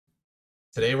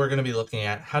Today we're going to be looking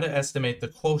at how to estimate the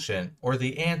quotient or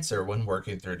the answer when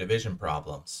working through division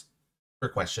problems. For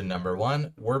question number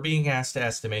 1, we're being asked to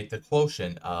estimate the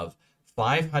quotient of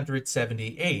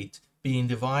 578 being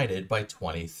divided by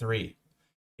 23.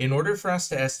 In order for us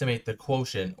to estimate the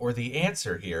quotient or the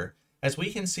answer here, as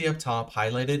we can see up top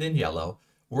highlighted in yellow,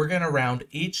 we're going to round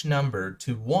each number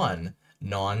to one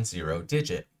non-zero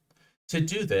digit. To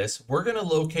do this, we're going to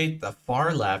locate the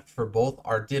far left for both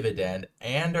our dividend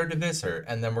and our divisor,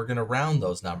 and then we're going to round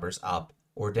those numbers up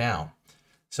or down.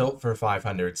 So for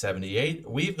 578,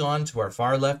 we've gone to our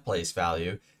far left place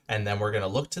value, and then we're going to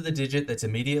look to the digit that's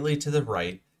immediately to the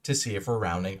right to see if we're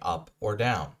rounding up or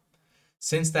down.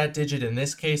 Since that digit in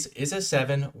this case is a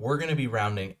 7, we're going to be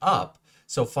rounding up,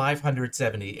 so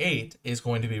 578 is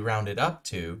going to be rounded up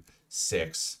to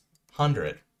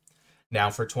 600. Now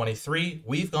for 23,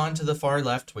 we've gone to the far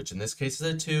left, which in this case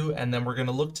is a 2, and then we're going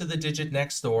to look to the digit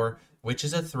next door, which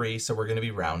is a 3, so we're going to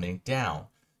be rounding down.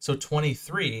 So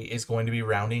 23 is going to be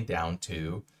rounding down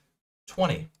to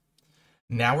 20.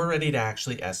 Now we're ready to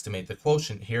actually estimate the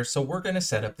quotient here, so we're going to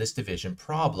set up this division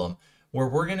problem where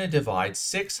we're going to divide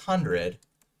 600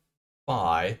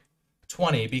 by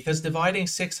 20, because dividing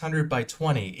 600 by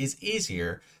 20 is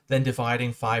easier than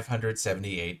dividing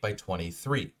 578 by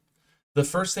 23. The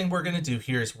first thing we're going to do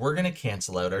here is we're going to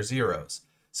cancel out our zeros.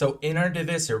 So in our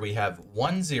divisor, we have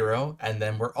 1 0, and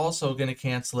then we're also going to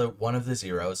cancel out one of the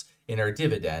zeros in our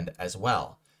dividend as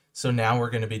well. So now we're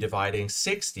going to be dividing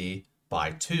 60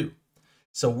 by 2.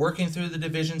 So working through the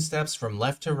division steps from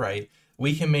left to right,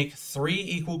 we can make 3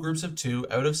 equal groups of 2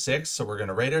 out of 6. So we're going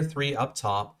to write our 3 up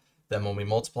top. Then when we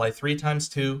multiply 3 times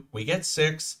 2, we get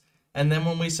 6. And then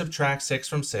when we subtract 6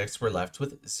 from 6, we're left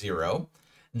with 0.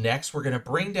 Next, we're going to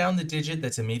bring down the digit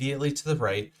that's immediately to the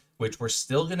right, which we're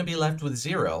still going to be left with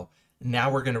 0. Now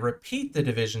we're going to repeat the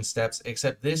division steps,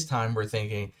 except this time we're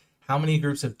thinking, how many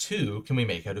groups of 2 can we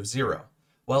make out of 0?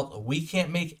 Well, we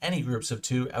can't make any groups of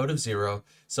 2 out of 0,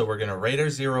 so we're going to write our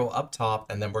 0 up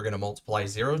top, and then we're going to multiply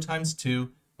 0 times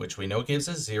 2, which we know gives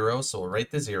us 0, so we'll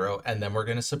write the 0, and then we're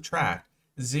going to subtract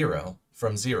 0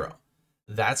 from 0.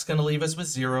 That's going to leave us with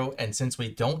 0, and since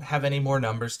we don't have any more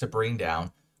numbers to bring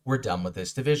down, we're done with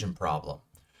this division problem.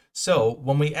 So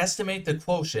when we estimate the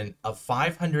quotient of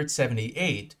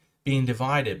 578 being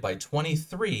divided by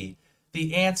 23,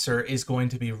 the answer is going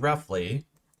to be roughly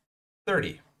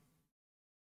 30.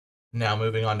 Now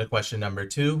moving on to question number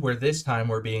 2, where this time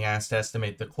we're being asked to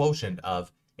estimate the quotient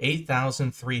of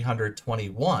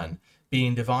 8,321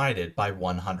 being divided by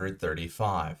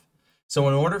 135. So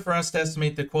in order for us to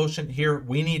estimate the quotient here,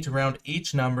 we need to round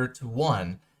each number to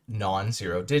one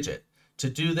non-zero digit. To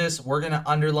do this, we're going to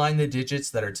underline the digits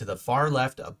that are to the far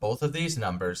left of both of these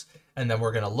numbers, and then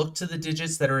we're going to look to the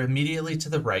digits that are immediately to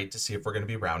the right to see if we're going to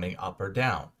be rounding up or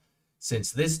down.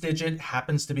 Since this digit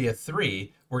happens to be a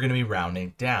 3, we're going to be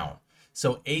rounding down.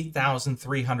 So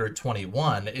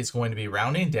 8,321 is going to be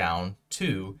rounding down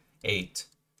to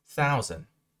 8,000.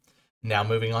 Now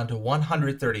moving on to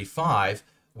 135,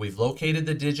 we've located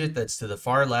the digit that's to the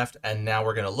far left, and now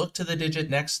we're going to look to the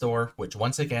digit next door, which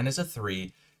once again is a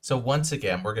 3. So once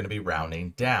again, we're going to be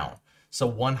rounding down. So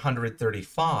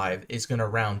 135 is going to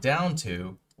round down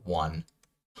to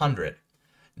 100.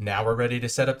 Now we're ready to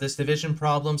set up this division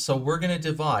problem. So we're going to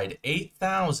divide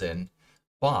 8,000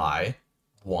 by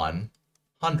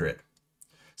 100.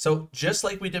 So just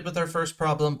like we did with our first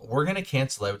problem, we're going to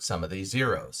cancel out some of these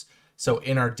zeros. So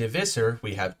in our divisor,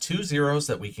 we have 2 zeros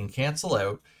that we can cancel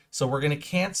out. So we're going to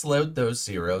cancel out those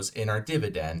zeros in our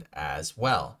dividend as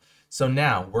well. So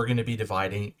now we're going to be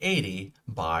dividing 80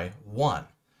 by 1.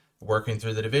 Working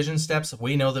through the division steps,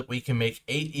 we know that we can make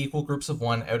 8 equal groups of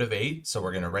 1 out of 8. So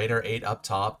we're going to write our 8 up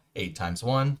top. 8 times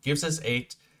 1 gives us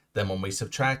 8. Then when we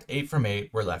subtract 8 from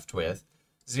 8, we're left with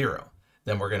 0.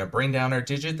 Then we're going to bring down our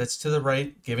digit that's to the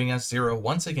right, giving us 0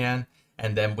 once again.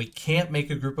 And then we can't make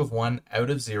a group of 1 out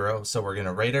of 0. So we're going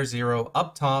to write our 0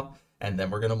 up top. And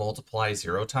then we're going to multiply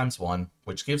 0 times 1,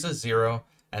 which gives us 0.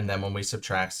 And then when we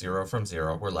subtract 0 from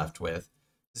 0, we're left with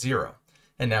 0.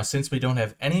 And now since we don't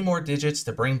have any more digits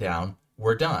to bring down,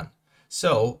 we're done.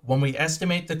 So when we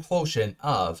estimate the quotient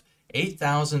of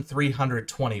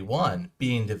 8,321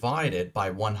 being divided by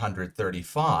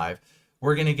 135,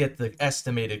 we're going to get the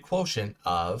estimated quotient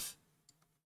of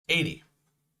 80.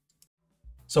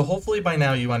 So hopefully by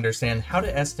now you understand how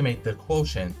to estimate the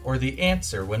quotient or the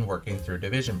answer when working through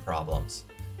division problems.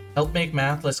 Help make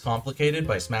math less complicated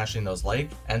by smashing those like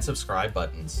and subscribe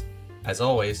buttons. As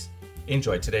always,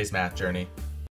 enjoy today's math journey.